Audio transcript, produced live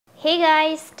Hey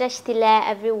guys, Tashi Delek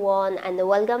everyone, and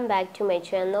welcome back to my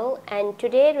channel. And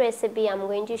today's recipe I'm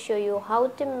going to show you how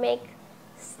to make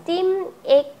steamed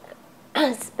egg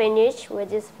spinach,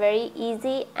 which is very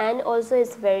easy and also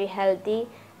is very healthy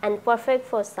and perfect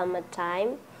for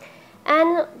summertime.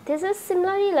 And this is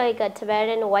similarly like a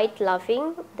Tibetan white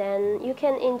laughing, then you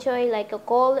can enjoy like a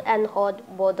cold and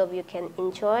hot, both of you can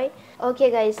enjoy. Okay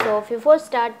guys, so before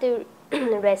start the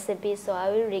recipe, so I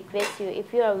will request you,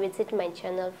 if you are visit my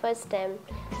channel first time,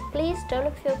 please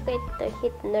don't forget to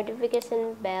hit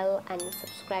notification bell and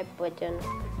subscribe button.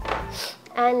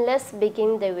 And let's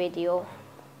begin the video.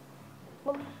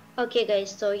 Okay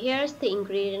guys, so here's the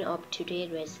ingredient of today's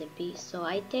recipe. So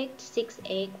I take 6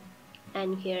 eggs,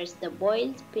 and here's the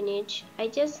boiled spinach. I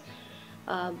just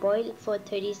boil for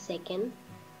 30 seconds.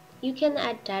 You can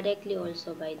add directly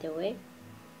also, by the way.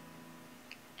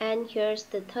 And here's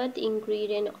the third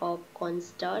ingredient of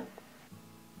cornstarch.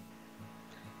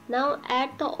 Now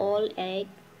add the all egg,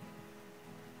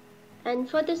 and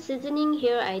for the seasoning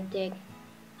here I take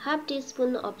half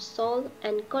teaspoon of salt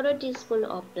and quarter teaspoon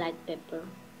of black pepper.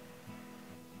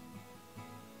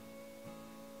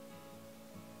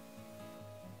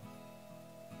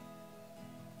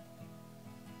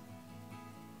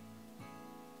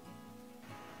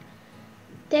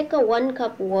 Take a 1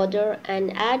 cup water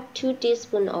and add 2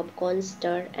 teaspoons of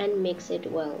cornstarch and mix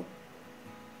it well.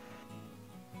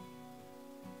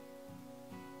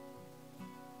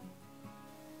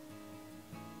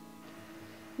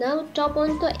 Now top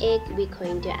on the egg we're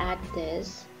going to add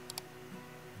this.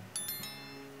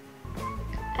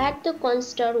 Add the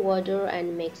cornstarch water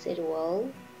and mix it well.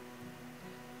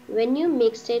 When you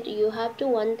mix it, you have to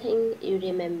one thing you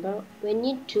remember, when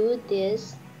you do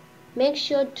this, make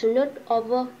sure to not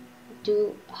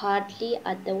overdo hardly,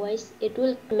 otherwise it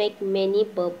will make many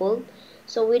bubbles.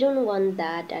 So we don't want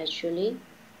that actually.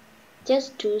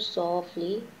 Just do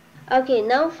softly. Okay,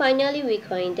 now finally we're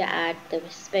going to add the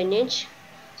spinach.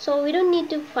 So we don't need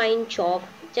to fine chop,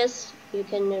 just you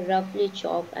can roughly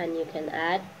chop and you can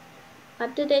add.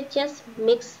 After that, just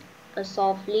mix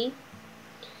softly.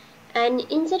 And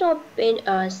instead of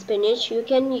spinach, you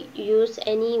can use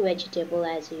any vegetable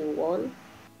as you want.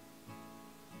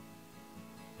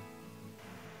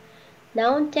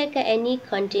 Now take any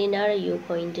container you're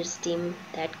going to steam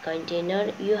that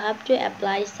container. You have to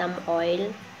apply some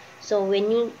oil, so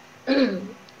when you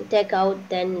take out,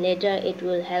 then later it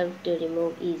will help to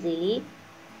remove easily.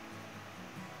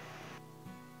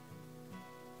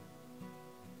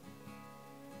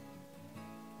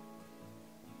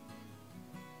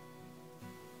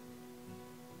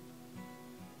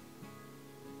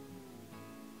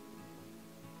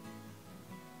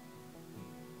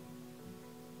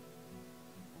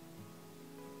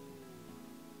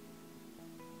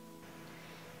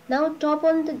 Now top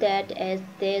on to that, as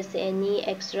there's any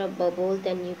extra bubble,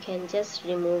 then you can just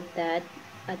remove that,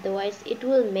 otherwise it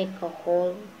will make a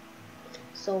hole,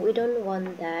 so we don't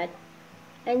want that.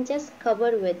 And just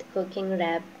cover with cooking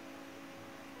wrap.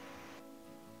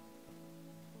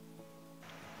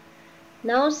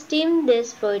 Now steam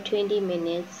this for 20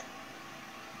 minutes.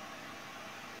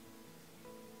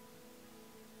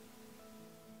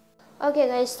 Okay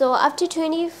guys, so after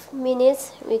 20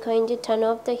 minutes we're going to turn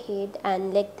off the heat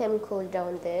and let them cool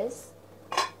down this.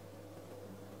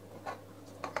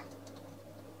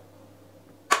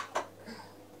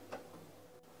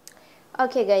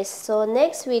 Okay guys, so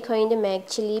next we're going to make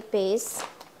chili paste.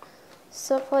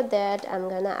 So for that I'm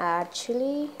gonna add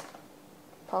chili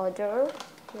powder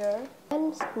here,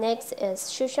 and next is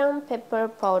Szechuan pepper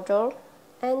powder,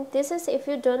 and this is, if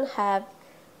you don't have,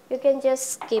 you can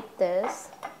just skip this.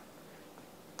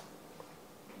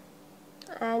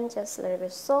 And just a little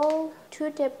bit salt,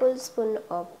 2 tablespoons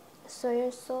of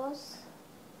soy sauce.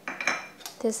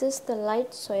 This is the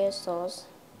light soy sauce.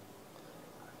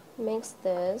 Mix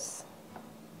this.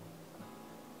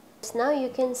 Now you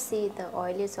can see the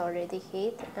oil is already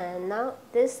heat, and now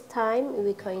this time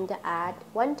we're going to add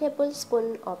 1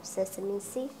 tablespoon of sesame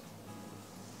seed.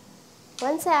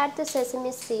 Once I add the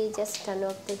sesame seed, just turn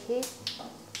off the heat,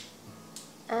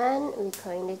 and we're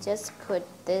going to just put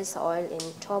this oil in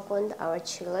top on our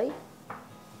chili.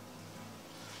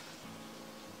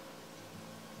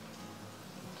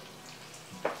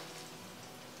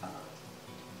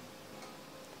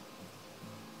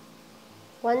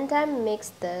 One time mix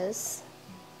this.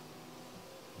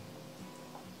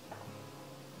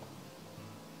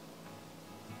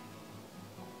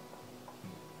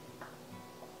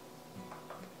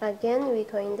 Again we're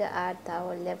going to add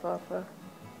our leftover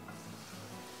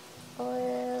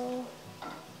oil.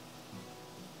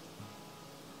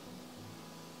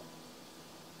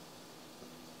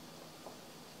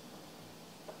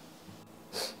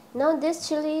 Now this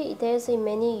chili, there's a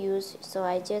many use, so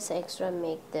I just extra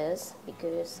make this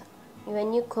because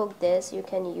when you cook this you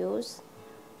can use,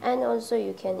 and also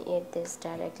you can eat this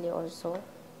directly also.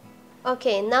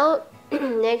 Okay, now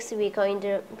next we're going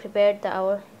to prepare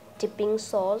our dipping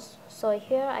sauce. So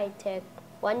here I take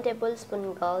 1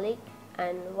 tablespoon garlic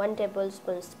and 1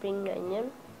 tablespoon spring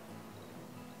onion.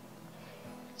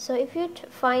 So if you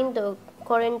find the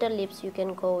coriander leaves, you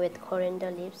can go with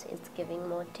coriander leaves, it's giving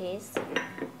more taste.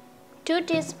 2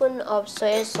 teaspoons of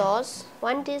soy sauce,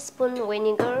 1 teaspoon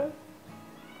vinegar,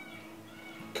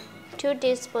 2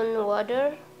 teaspoon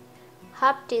water,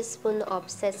 half teaspoon of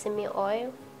sesame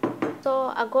oil.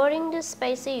 So according to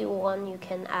spicy you want, you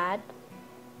can add.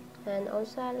 And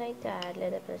also I like to add a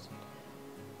little bit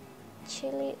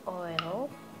chili oil,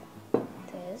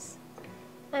 this,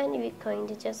 and we're going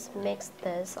to just mix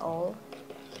this all.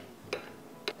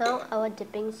 Now our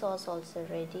dipping sauce also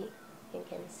ready, you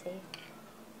can see.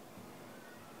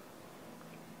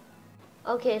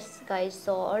 Okay guys,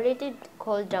 so already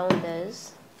cooled down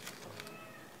this.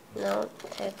 Now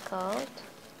take out,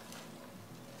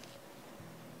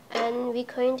 and we're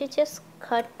going to just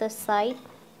cut the side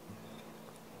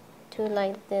to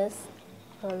like this,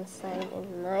 one side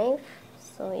in knife,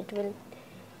 so it will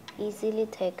easily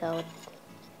take out.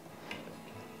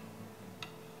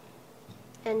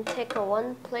 And take a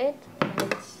one plate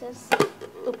and just,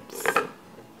 oops.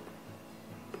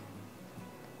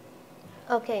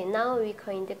 Okay, now we're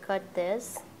going to cut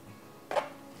this.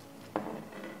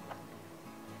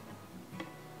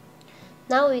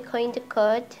 Now we're going to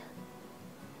cut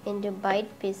into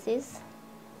bite pieces.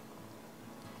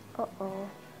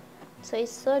 So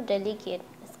it's so delicate.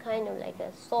 It's kind of like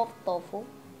a soft tofu.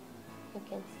 You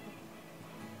can see.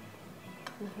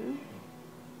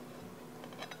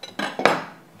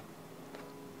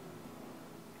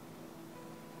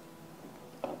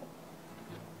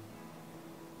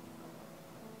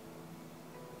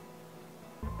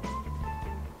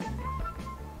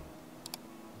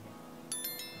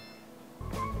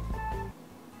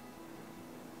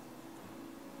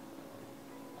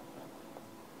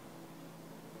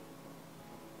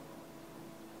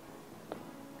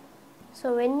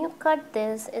 So when you cut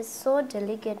this, it's so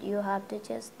delicate, you have to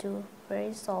just do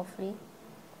very softly.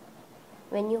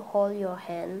 When you hold your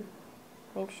hand,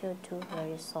 make sure to do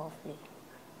very softly.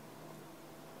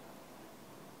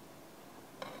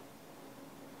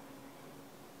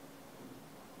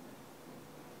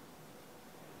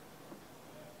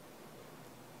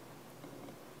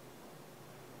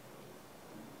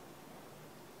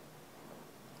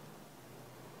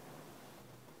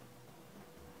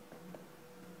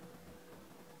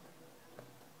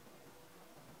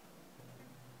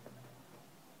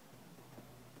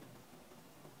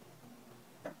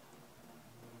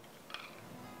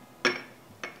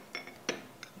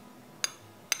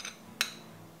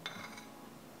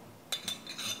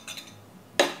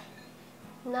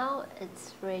 Now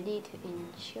it's ready to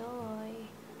enjoy.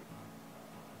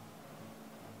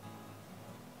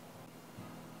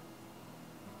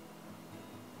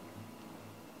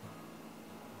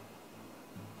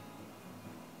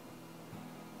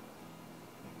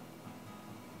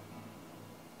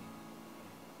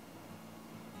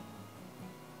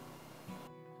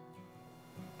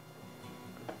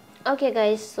 Okay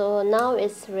guys, so now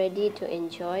it's ready to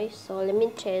enjoy. So let me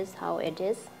taste how it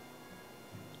is.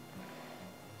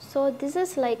 So this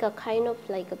is like a kind of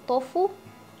like a tofu.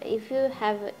 If you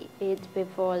have it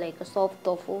before, like a soft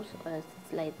tofu,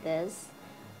 it's like this.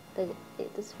 It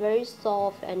is very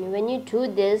soft, and when you do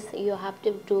this, you have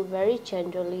to do very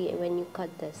gently when you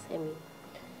cut this. I mean,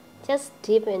 just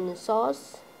dip in the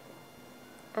sauce,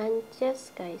 and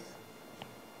just guys.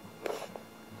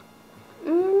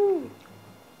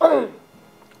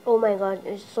 Oh my god,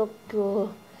 it's so good.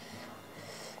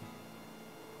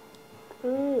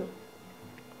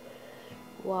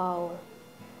 Wow.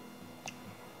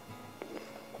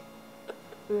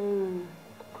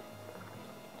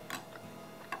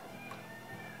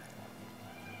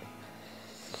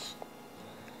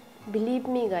 Believe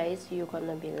me guys, you're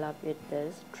gonna be in love with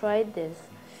this. Try this.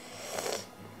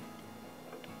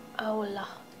 Oh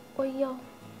yeah.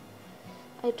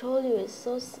 I told you it's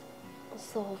so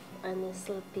soft and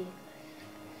slippery.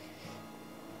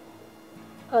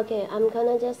 Okay, I'm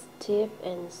gonna just dip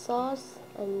in sauce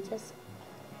and just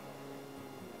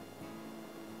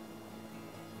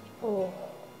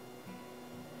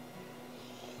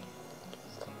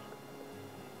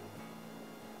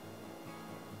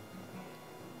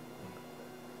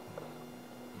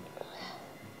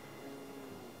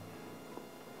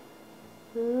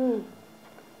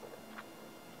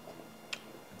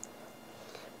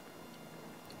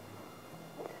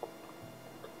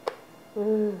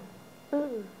Mm.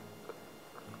 Mm.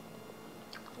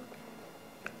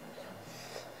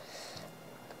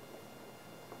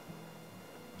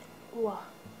 Wow.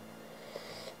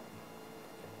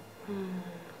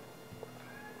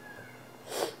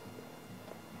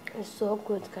 It's so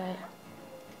good, guys.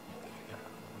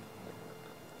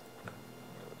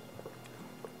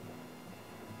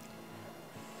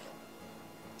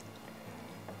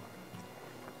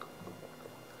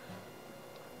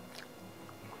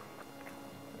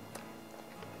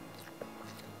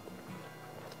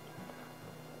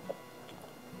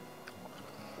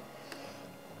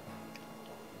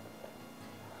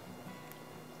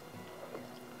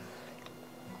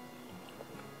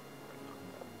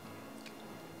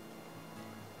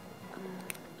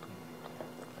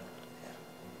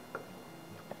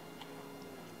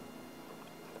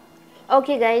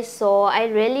 Okay guys, so I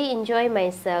really enjoy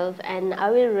myself and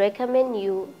I will recommend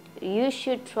you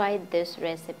should try this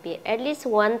recipe at least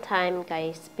one time,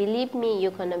 guys. Believe me,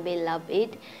 you're gonna be love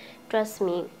it. Trust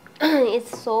me.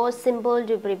 It's so simple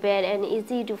to prepare and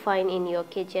easy to find in your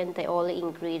kitchen, the all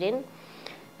ingredient.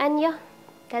 And yeah,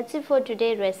 that's it for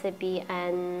today's recipe.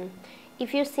 And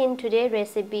if you seen today's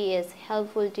recipe is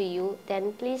helpful to you,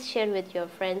 then please share with your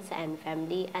friends and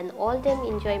family and all them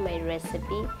enjoy my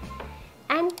recipe.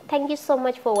 And thank you so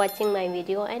much for watching my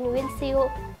video, and we'll see you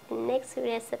in next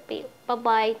recipe. Bye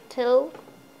bye till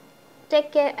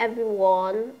take care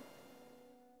everyone.